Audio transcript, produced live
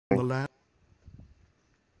last.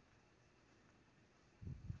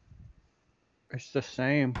 It's the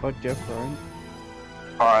same, but different.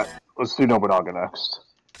 Alright, let's do Nobunaga next.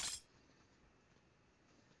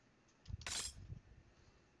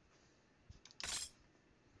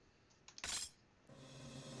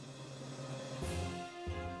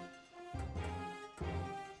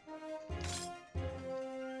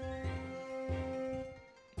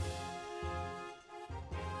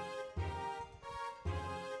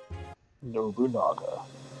 Nobunaga.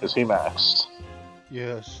 Is he maxed?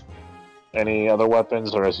 Yes. Any other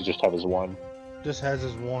weapons, or does he just have his one? Just has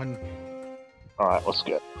his one. Alright, let's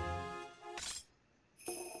get.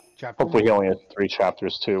 Chapter Hopefully 1. he only has 3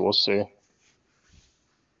 chapters too, we'll see.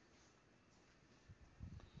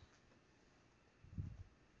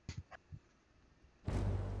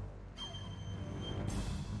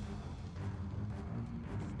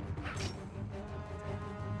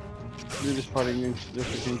 You're just fighting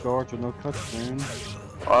insignificant guards with no cutscene.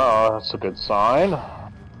 Oh, that's a good sign.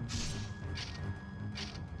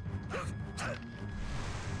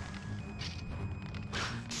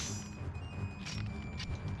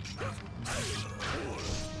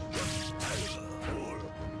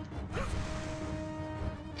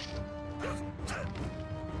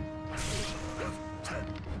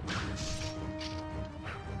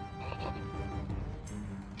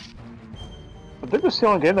 I think this is the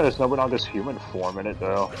only game that has Nobunaga's human form in it,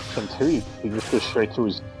 though. Some 2, he just goes straight to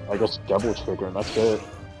his, I guess, double trigger, and that's it.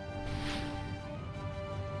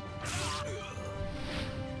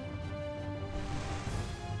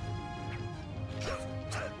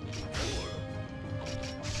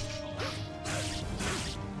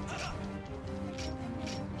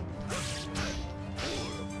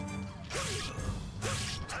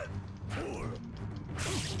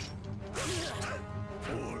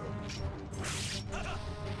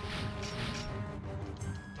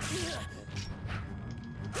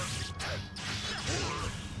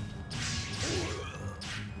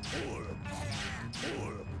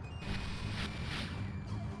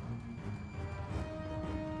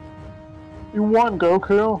 You won,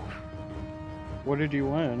 Goku! What did you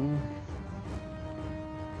win?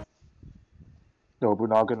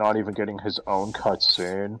 Nobunaga not even getting his own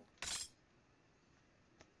cutscene.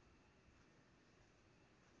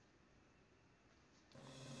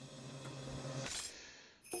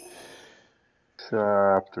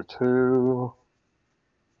 Chapter 2.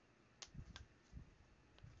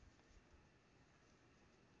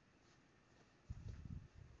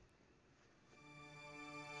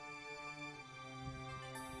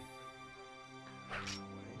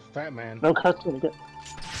 Fat man. No cutscene again.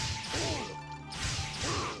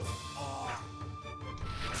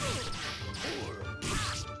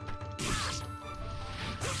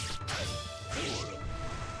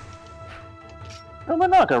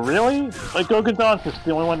 Nobunaga, really? Like, Goku Dance is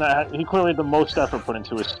the only one that he clearly had the most effort put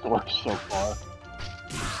into his story so far.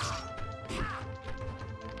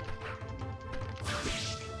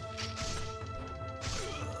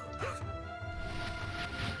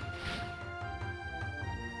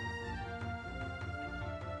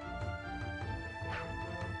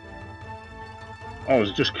 Oh,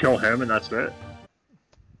 just kill him and that's it?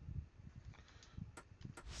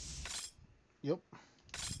 Yep.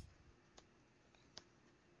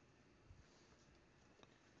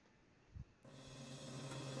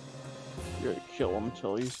 You gotta kill him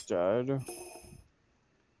till he's dead.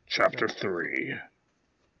 Chapter 3.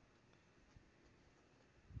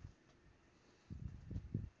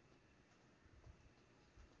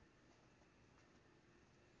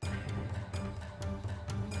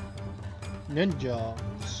 Ninja.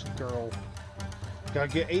 This girl. Gotta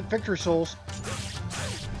get 8 victory souls.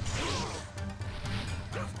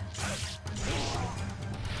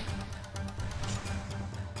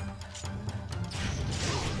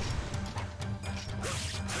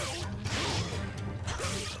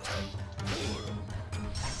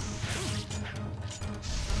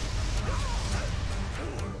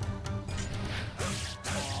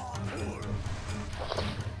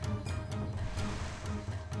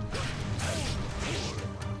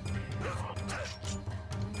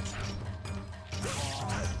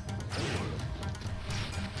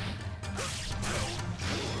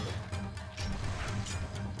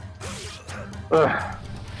 Ugh.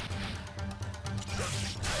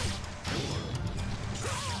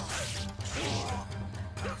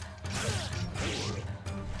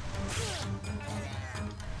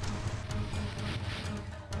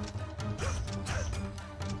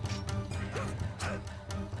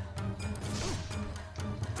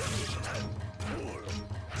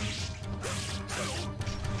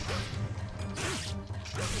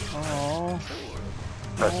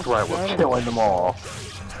 That's right, we're killing them all.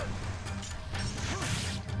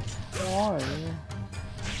 Why?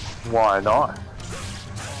 Why not?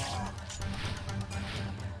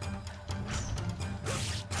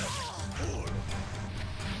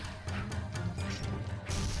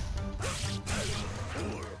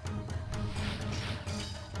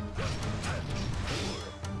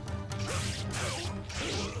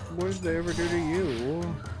 What did they ever do to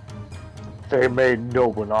you? They made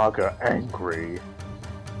Nobunaga angry.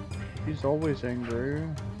 He's always angry.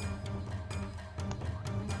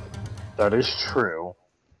 That is true.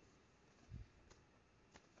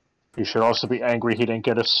 He should also be angry he didn't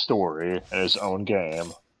get a story in his own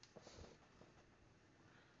game.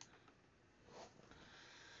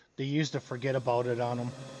 They used to forget about it on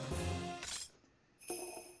him.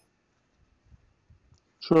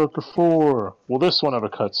 Chapter 4. Will this one have a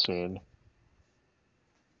cutscene?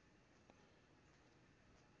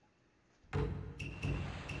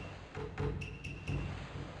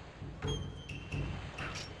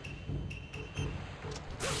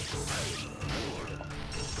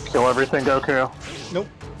 Kill everything, Goku? Nope.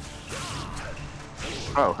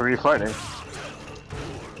 Oh, who are you fighting?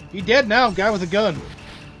 He dead now, guy with a gun.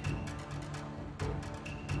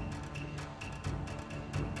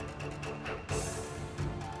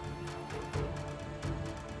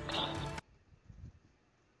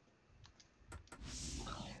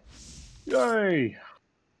 Yay!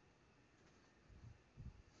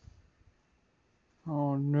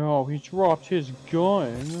 Oh no, he dropped his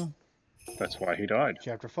gun. That's why he died.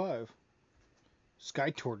 Chapter 5.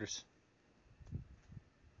 Sky Tortoise.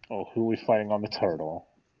 Oh, who are we fighting on the turtle?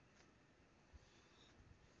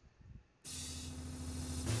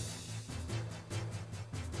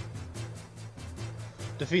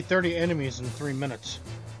 Defeat 30 enemies in 3 minutes.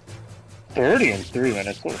 30 in 3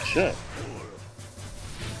 minutes? Holy shit.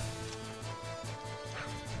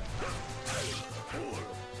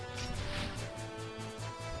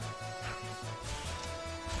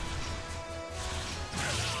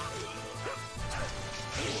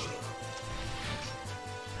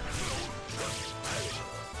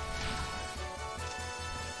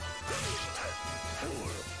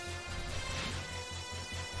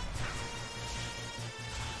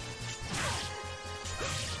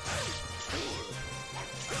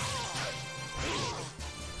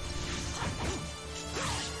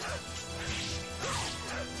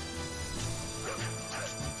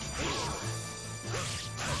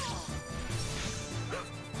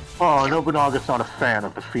 Oh, Nobunaga's not a fan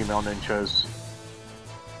of the female ninjas.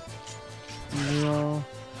 No.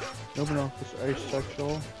 Nobunaga's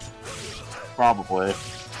asexual. Probably.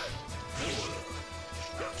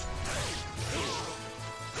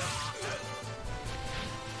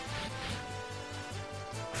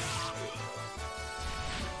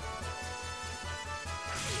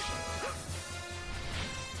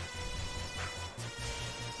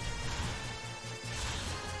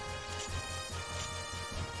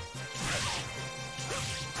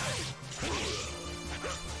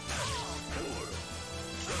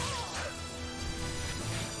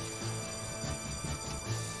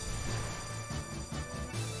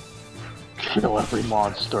 Kill every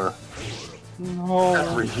monster. No.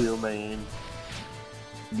 Every human.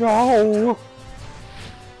 No.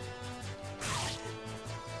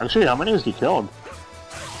 Actually, how many has he killed?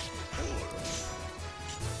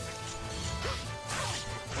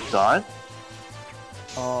 Died?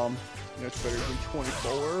 That's better than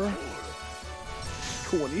 24.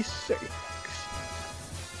 26.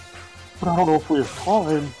 But I don't know if we have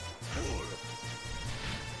time.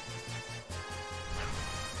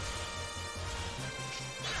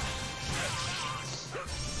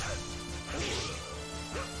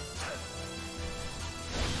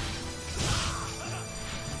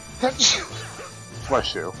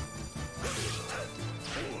 Bless you.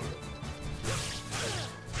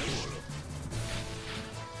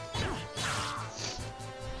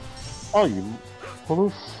 Oh, you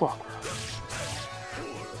motherfucker.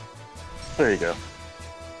 There you go.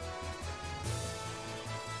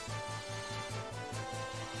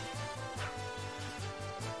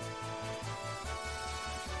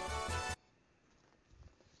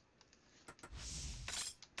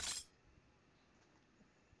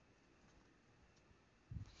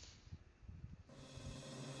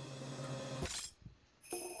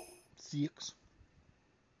 Six.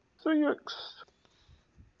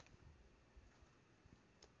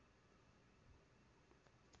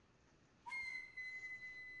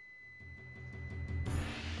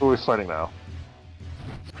 Who are we fighting now?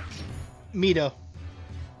 Mita.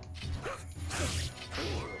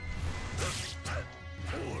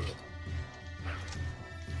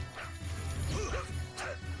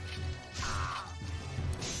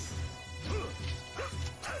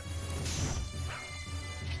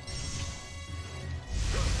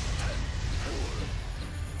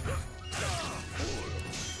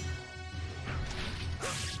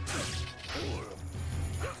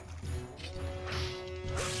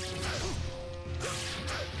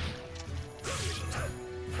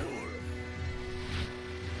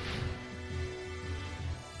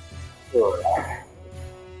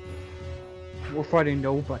 We're fighting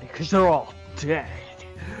nobody because they're all dead.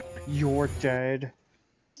 You're dead.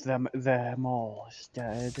 Them all is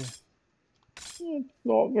dead. It's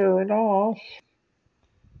not very nice.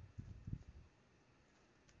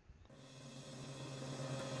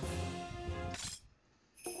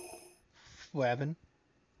 What happened?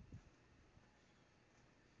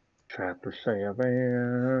 Chapter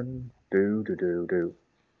 7. Do.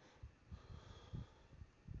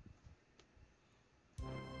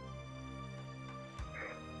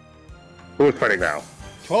 Who is fighting now?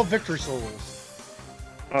 12 victory souls.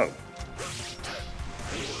 Oh.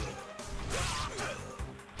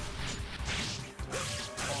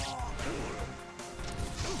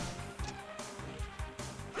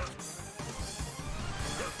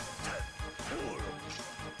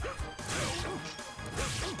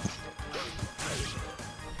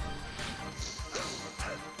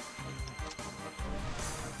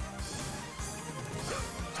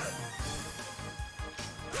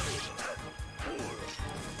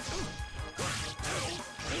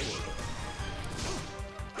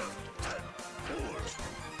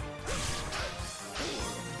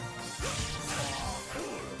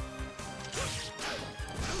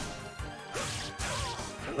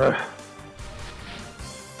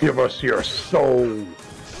 Give us your soul.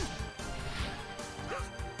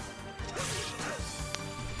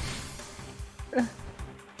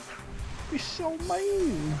 You're so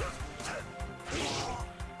mean.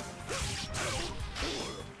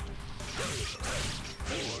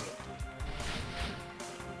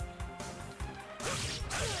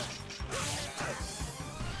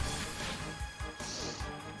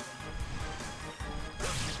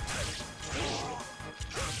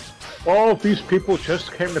 All of these people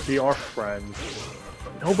just came to be our friends.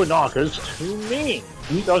 Nobunaga's too mean.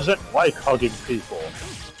 He doesn't like hugging people.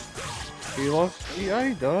 Yeah,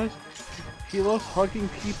 he does. He loves hugging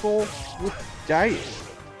people with diet.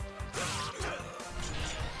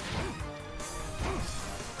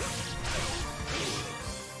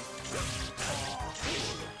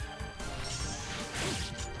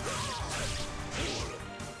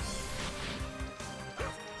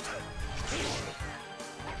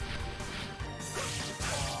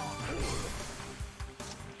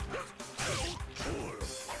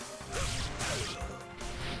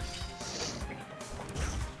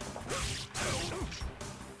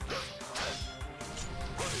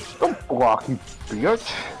 Don't block, you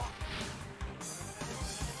bitch.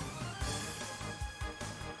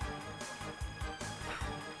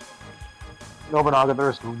 Nobunaga,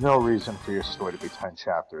 there's no reason for your story to be 10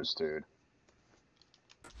 chapters, dude.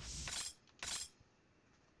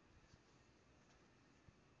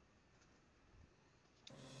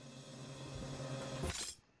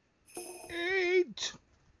 Eight.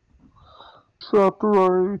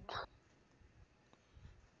 Separate.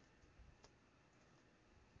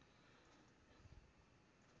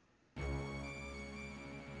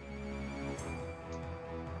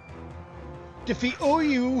 Defeat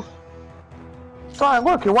OU. Son,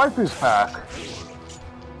 look, your wife is back.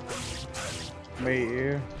 Mate,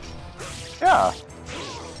 here. Yeah.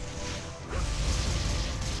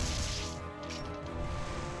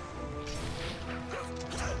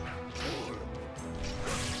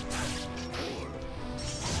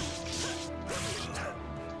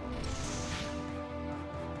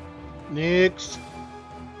 Next.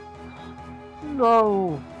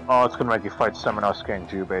 No. Oh, it's gonna make you fight Seminosuke and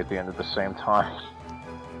Jubei at the end at the same time.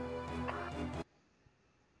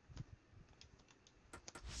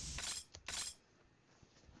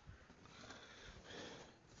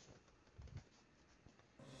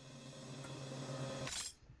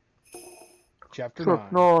 Chapter Chapter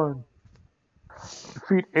 9. 9.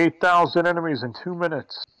 Defeat 8,000 enemies in 2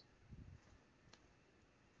 minutes.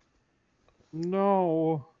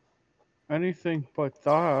 No. Anything but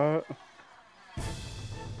that.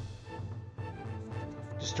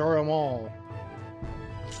 Destroy them all.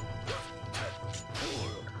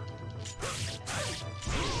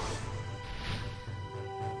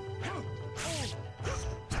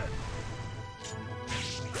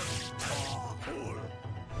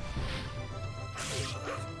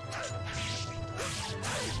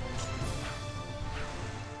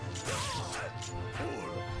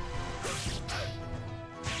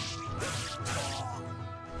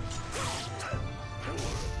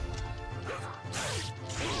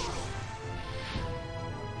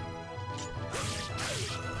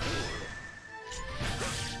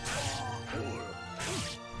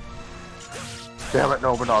 Damn it,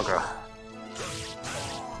 Nobunaga.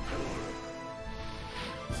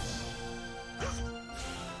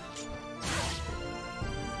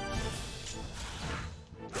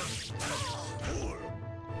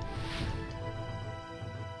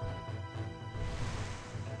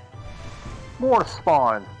 More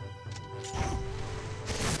spawn!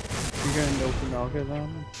 You gonna Nobunaga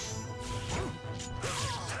them?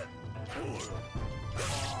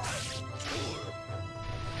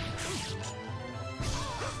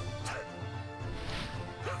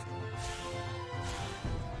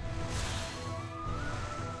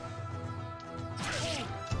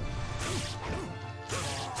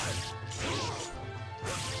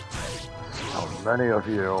 How many of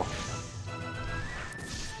you?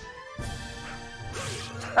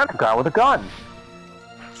 And a guy with a gun!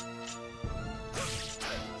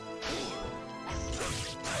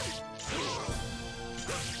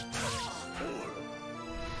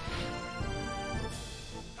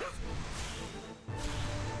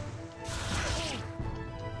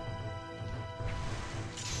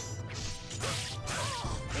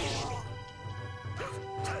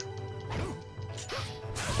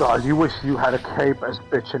 God, you wish you had a cape as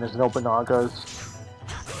bitchin' as Nobunaga's.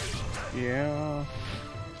 Yeah.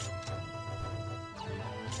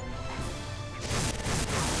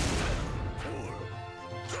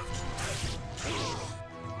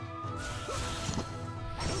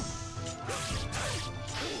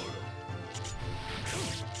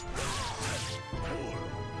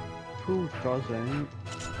 Who doesn't?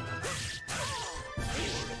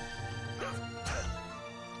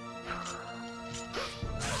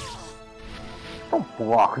 Don't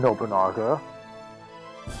block Nobunaga.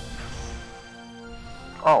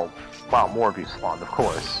 Oh, wow, more of you spawned, of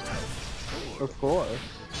course. Of course.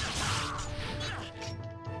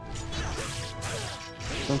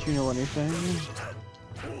 Don't you know anything?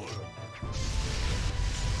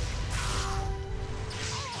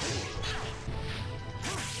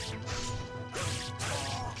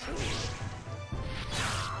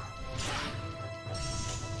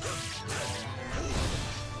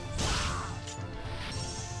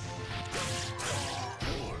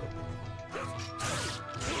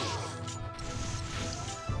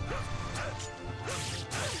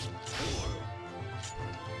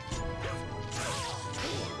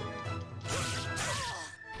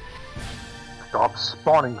 Stop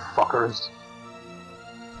spawning, fuckers.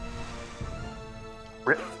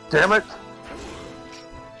 Damn it!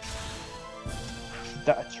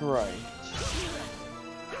 That's right.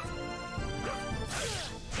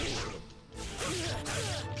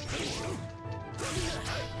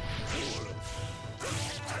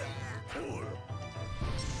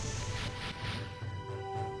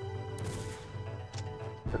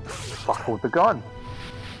 Fuck with the gun.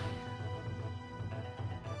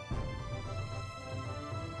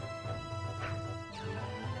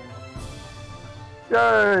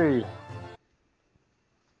 Yay!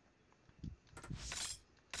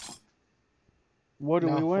 What do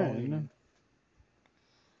we Nothing. win?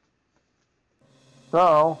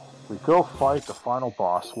 So, we go fight the final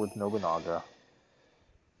boss with Nobunaga.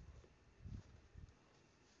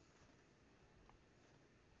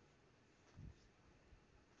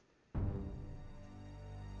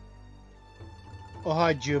 Oh,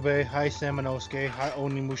 hi, Jubei. Hi, Samanosuke. Hi,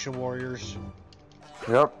 Onimusha Warriors.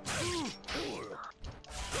 Yep.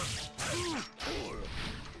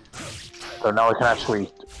 So now we can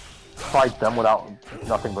actually fight them without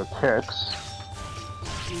nothing but kicks.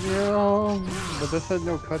 Yeah, but this had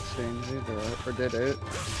no cutscenes either, or did it?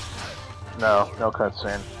 No, no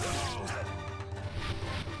cutscene.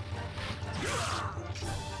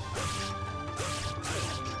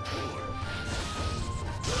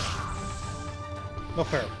 No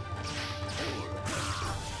fair.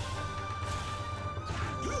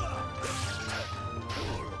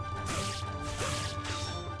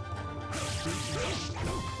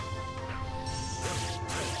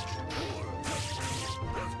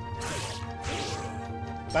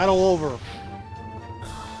 Battle over.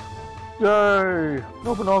 Yay!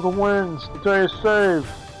 Nobunaga wins! The day is saved!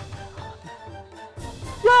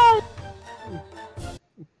 Yay!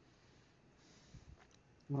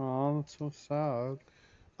 Oh, that's so sad.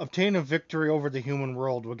 Obtain a victory over the human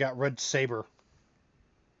world. We got Red Saber.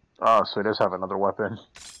 Oh, so he does have another weapon.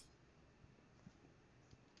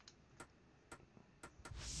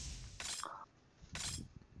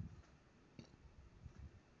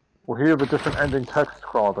 Well, here have a different ending text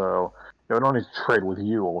scroll, though. I don't need to trade with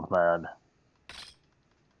you, old man.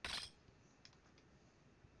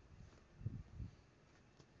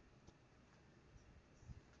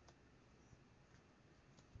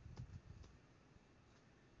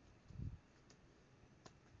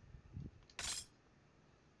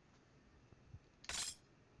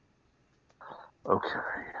 Okay.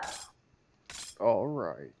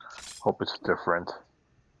 Alright. Hope it's different.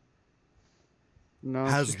 No,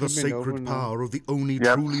 Has it the should be sacred Nobunaga. power of the Oni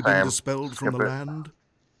Yep, truly same. been dispelled from Skip the it. land?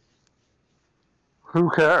 Who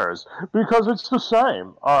cares? Because it's the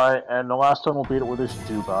same. Alright, and the last time we'll beat it with this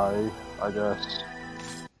Jubai, I guess.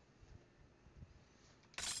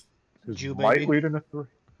 Might lead into 3.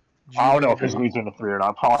 I don't know if his leads into 3 or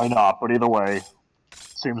not. Probably not, but either way,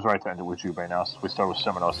 seems right to end it with Jubei now, so we start with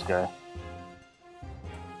Seminosuke.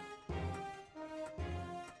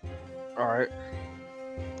 Alright.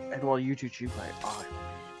 And while you two Jubei,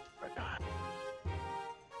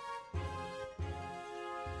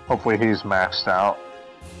 hopefully he's maxed out.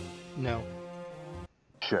 No.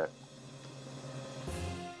 Shit.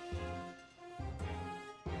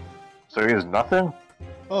 So he has nothing?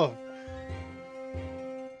 Oh.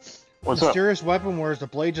 What's Mysterious up? weapon where the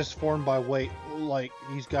blade just formed by weight. Like,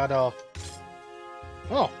 he's got a...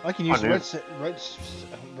 Oh, I can use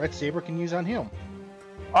Red Saber can use on him.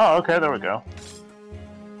 Oh, okay, there we go.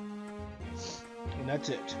 And that's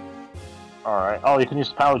it. Alright. Oh, you can use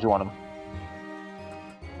the power on him.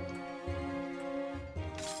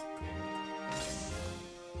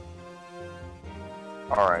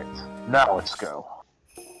 Alright, now let's go.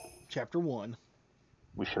 Chapter 1.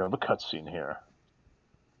 We should have a cutscene here.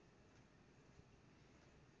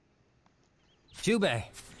 Jubei!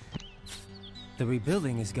 The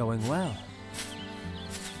rebuilding is going well.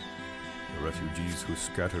 The refugees who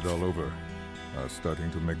scattered all over are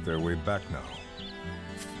starting to make their way back now.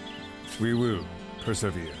 We will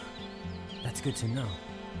persevere. That's good to know.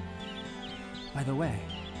 By the way,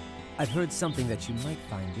 I've heard something that you might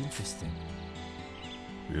find interesting.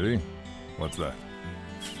 Really? What's that?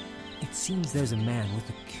 It seems there's a man with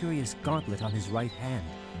a curious gauntlet on his right hand.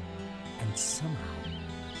 And somehow,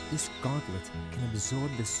 this gauntlet can absorb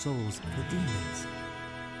the souls of the demons.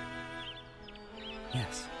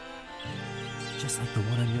 Yes. Just like the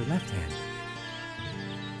one on your left hand.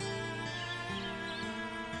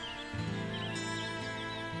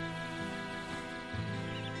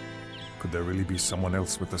 Could there really be someone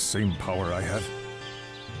else with the same power I have?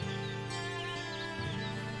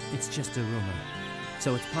 It's just a rumor,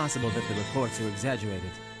 so it's possible that the reports are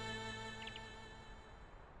exaggerated.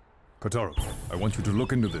 Kotaro, I want you to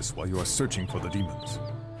look into this while you are searching for the demons.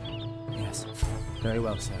 Yes, very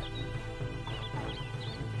well, sir.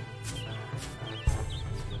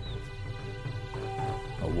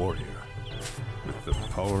 A warrior with the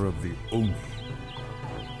power of the Oni.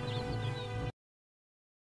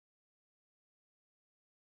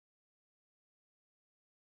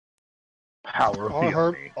 Power of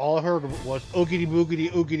All I heard was oogity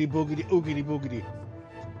boogity, oogity boogity, oogity boogity.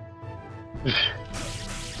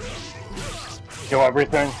 Kill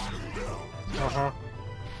everything? Uh-huh.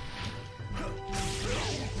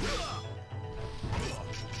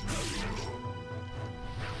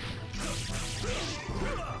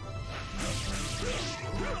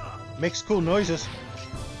 Makes cool noises.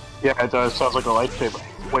 Yeah, it does. Sounds like a lightsaber.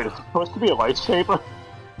 Wait, it's supposed to be a lightsaber?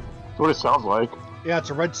 That's what it sounds like. Yeah,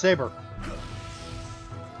 it's a red saber.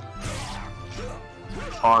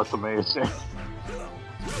 Oh, that's amazing.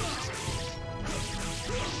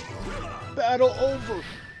 Battle over!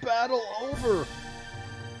 Battle over!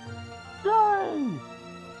 Yay!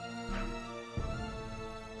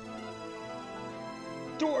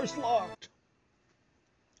 Door's locked!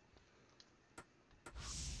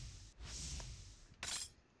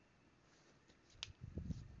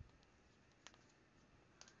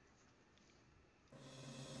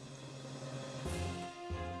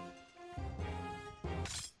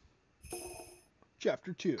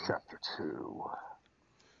 Chapter 2. Chapter 2.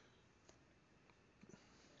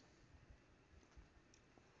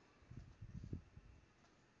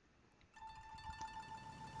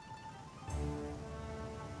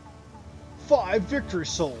 Five victory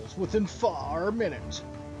souls within 4 minutes.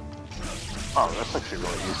 Oh, that's actually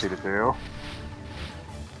really easy to do.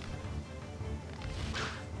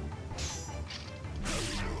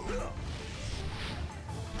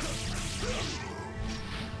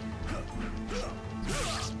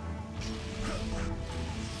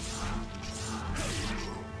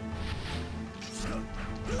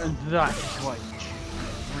 And that's what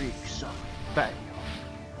reeks of fail.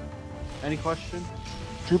 Any question?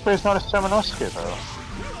 Junpei's not a Seminosuke,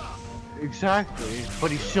 though. Exactly, but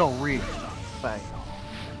he still reeks of fail.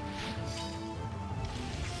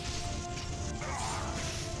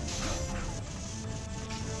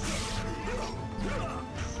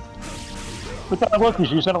 But then look,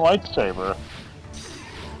 he's using a lightsaber.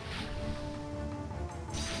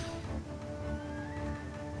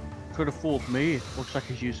 Could have fooled me. Looks like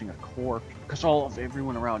he's using a corpse, because all of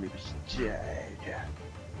everyone around him is dead.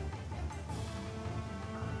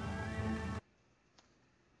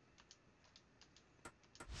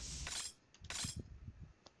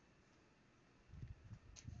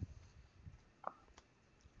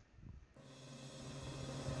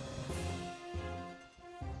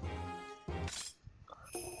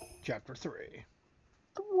 Chapter 3.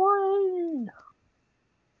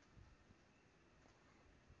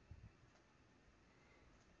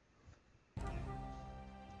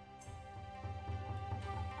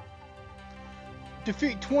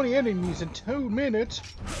 Defeat 20 enemies in 2 minutes.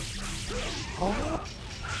 Oh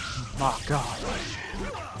my god.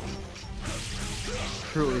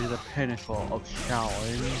 Truly the pinnacle of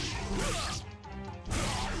challenge.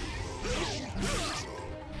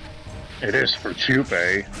 It is for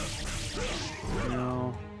Chubei. You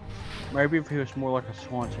know, maybe if he was more like a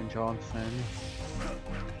Swanson Johnson.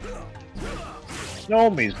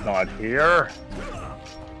 Nomi's not here.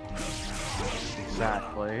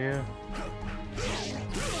 Exactly.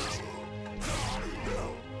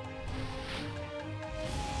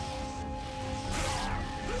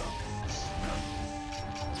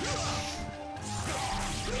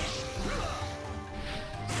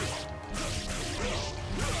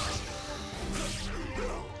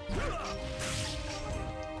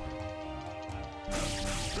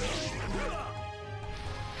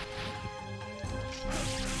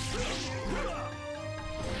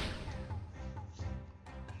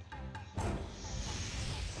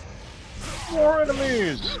 More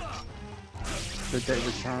enemies! Did they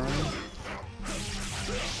return?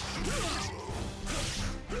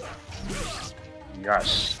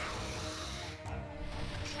 Yes.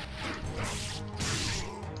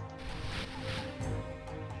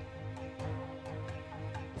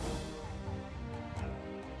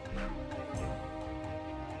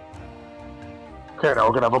 Okay, now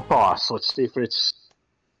we're gonna have a boss. Let's see if it's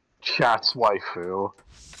Chat's waifu.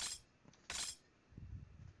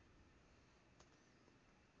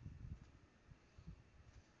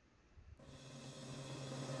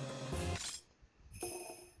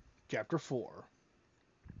 Chapter 4.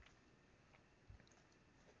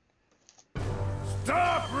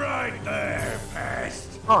 Stop right there,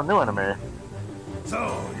 pest! Oh, new enemy.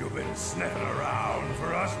 So, you've been sniffing around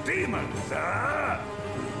for us demons, huh?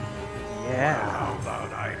 Yeah. How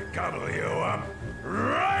about I gobble you up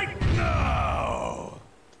right now?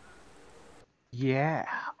 Yeah.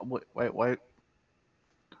 Wait. What's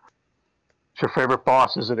your favorite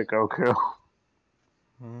boss? Is it a Goku?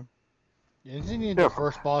 Isn't he the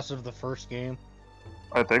first boss of the first game?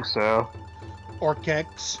 I think so. Or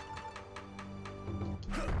Kex?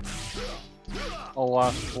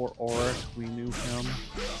 Alas, for Auric, we knew him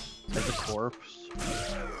as a corpse.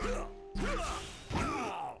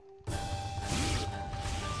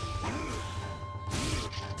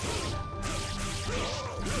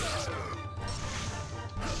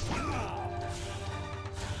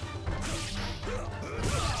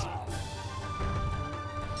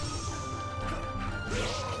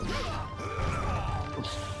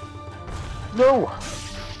 No!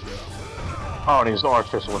 Oh, and he's the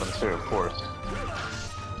Archfish with him too, of course.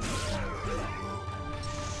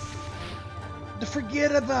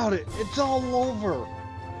 Forget about it. It's all over.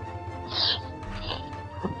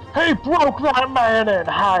 He broke that man in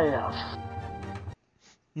half.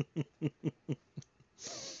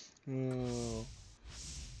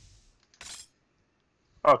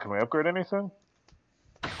 Oh, can we upgrade anything?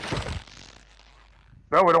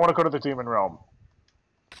 No, we don't want to go to the Demon Realm.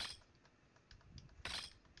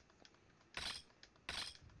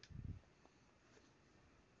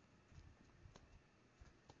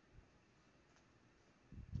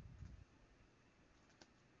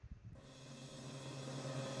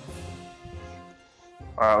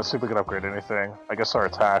 Let's see if we can upgrade anything. I guess our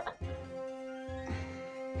attack.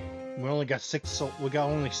 We only got we got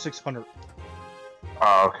only 600.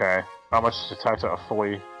 Oh, okay. How much is attack to a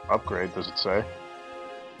fully upgrade, does it say?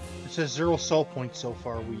 It says 0 soul points so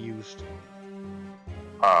far we used.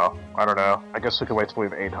 Oh, I don't know. I guess we can wait till we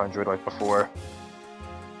have 800 like before.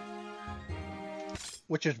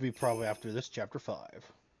 Which would be probably after this chapter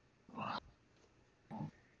 5.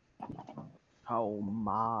 Oh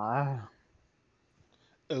my.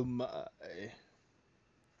 Oh my.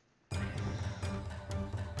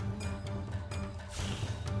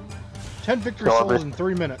 10 victory souls in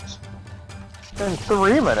 3 minutes. In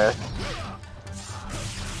 3 minutes?